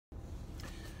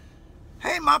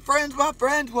Hey, my friends,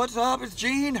 what's up? It's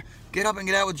Gene. Get up and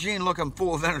get out with Gene. Look, I'm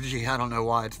full of energy. I don't know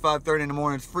why. It's 5:30 in the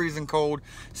morning. It's freezing cold.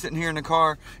 Sitting here in the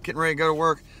car, getting ready to go to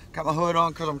work. Got my hood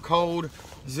on because I'm cold.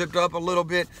 Zipped up a little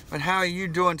bit. But how are you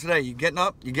doing today? You getting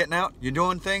up? You getting out? You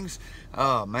doing things?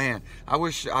 Oh, man. I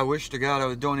wish to God I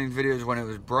was doing these videos when it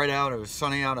was bright out, it was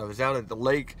sunny out, I was out at the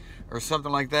lake or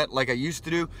something like that, like I used to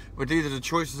do. But these are the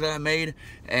choices that I made,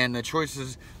 and the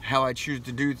choices how I choose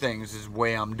to do things is the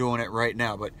way I'm doing it right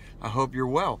now. But I hope you're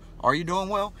well. Are you doing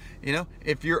well? You know,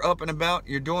 if you're up and about,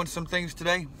 you're doing some things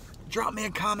today, drop me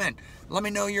a comment. Let me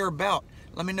know you're about.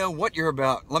 Let me know what you're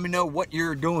about. Let me know what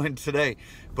you're doing today.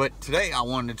 But today I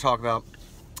wanted to talk about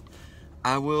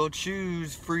I Will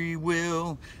Choose Free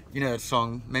Will. You know that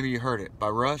song, maybe you heard it, by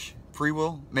Rush, Free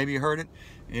Will, maybe you heard it.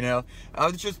 You know, I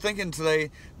was just thinking today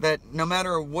that no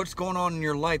matter what's going on in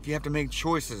your life, you have to make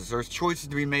choices. There's choices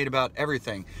to be made about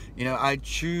everything. You know, I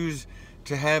choose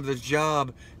to have this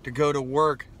job, to go to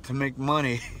work, to make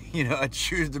money. You know, I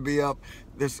choose to be up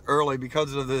this early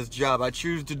because of this job. I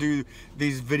choose to do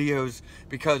these videos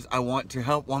because I want to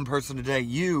help one person today.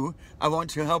 I want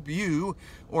to help you,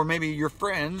 or maybe your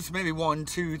friends, maybe 1,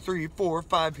 2, 3, 4,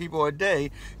 5 people a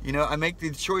day. You know, I make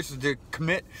these choices to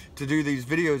commit to do these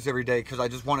videos every day because I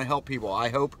just want to help people. I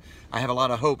have a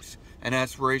lot of hopes and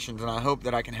aspirations, and I hope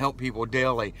that I can help people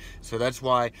daily. So that's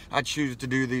why I choose to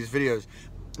do these videos.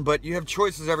 But you have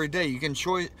choices every day. You can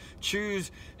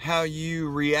choose how you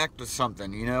react to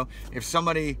something. You know, if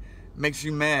somebody makes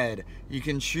you mad, you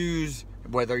can choose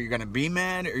whether you're going to be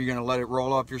mad or you're going to let it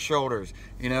roll off your shoulders.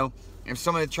 You know, if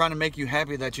somebody's trying to make you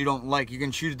happy that you don't like, you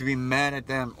can choose to be mad at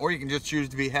them, or you can just choose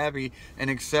to be happy and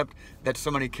accept that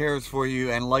somebody cares for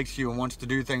you and likes you and wants to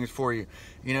do things for you.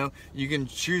 You know, you can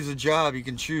choose a job, you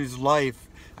can choose life.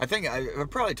 I think I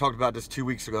probably talked about this 2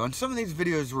 weeks ago, and some of these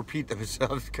videos repeat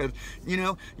themselves because, you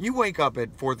know, you wake up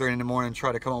at 4:30 in the morning and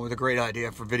try to come up with a great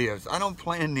idea for videos. I don't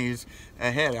plan these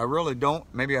ahead. I really don't.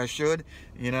 Maybe I should,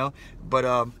 you know,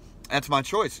 but that's my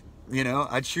choice. You know,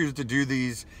 I choose to do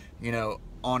these, you know,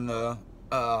 on the,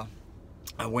 I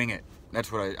wing it.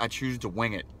 That's what I choose to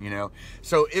wing it, you know.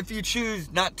 So if you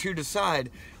choose not to decide,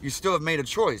 you still have made a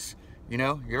choice. You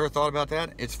know, you ever thought about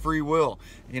that? It's free will.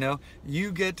 You know,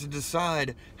 you get to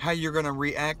decide how you're going to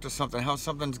react to something, how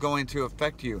something's going to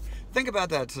affect you. Think about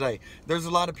that today. There's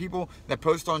a lot of people that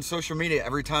post on social media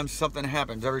every time something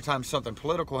happens, every time something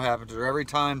political happens, or every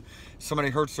time somebody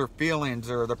hurts their feelings,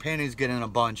 or their panties get in a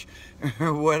bunch,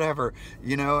 or whatever.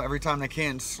 You know, every time they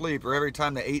can't sleep, or every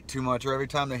time they ate too much, or every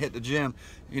time they hit the gym,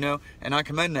 you know, and I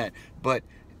commend that. But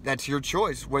that's your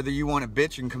choice, whether you want to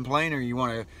bitch and complain or you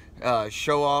want to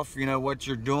show off, you know, what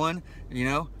you're doing. You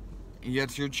know,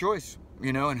 that's your choice,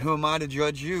 you know, and who am I to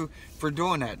judge you for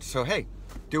doing that? So, hey,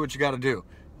 do what you got to do.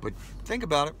 But think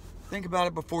about it. Think about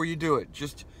it before you do it.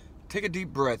 Just take a deep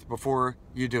breath before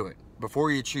you do it. Before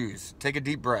you choose, take a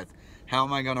deep breath. How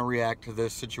am I going to react to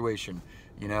this situation?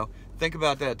 You know, think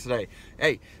about that today.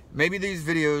 Hey, maybe these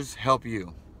videos help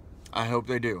you. I hope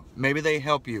they do. Maybe they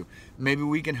help you. Maybe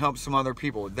we can help some other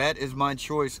people. That is my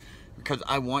choice because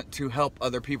I want to help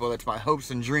other people. That's my hopes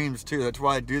and dreams too. That's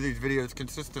why I do these videos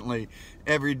consistently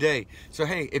every day. So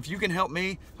hey, if you can help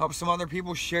me, help some other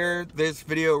people, share this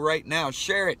video right now.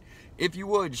 Share it. If you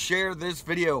would, share this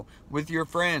video with your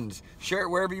friends. Share it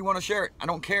wherever you want to share it. I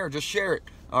don't care. Just share it.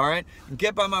 All right?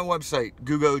 Get by my website,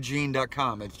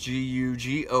 GugoGene.com. It's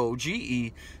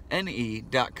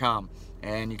GugoGene.com.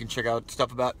 And you can check out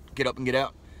stuff about Get Up and Get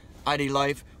Out, ID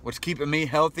Life, what's keeping me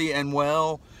healthy and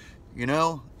well, you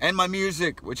know, and my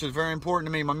music, which is very important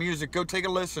to me. My music, go take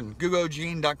a listen.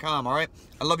 GugoGene.com, all right?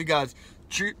 I love you guys.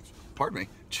 Choose, pardon me,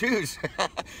 choose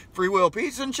free will,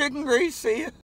 peace, and chicken grease. See ya.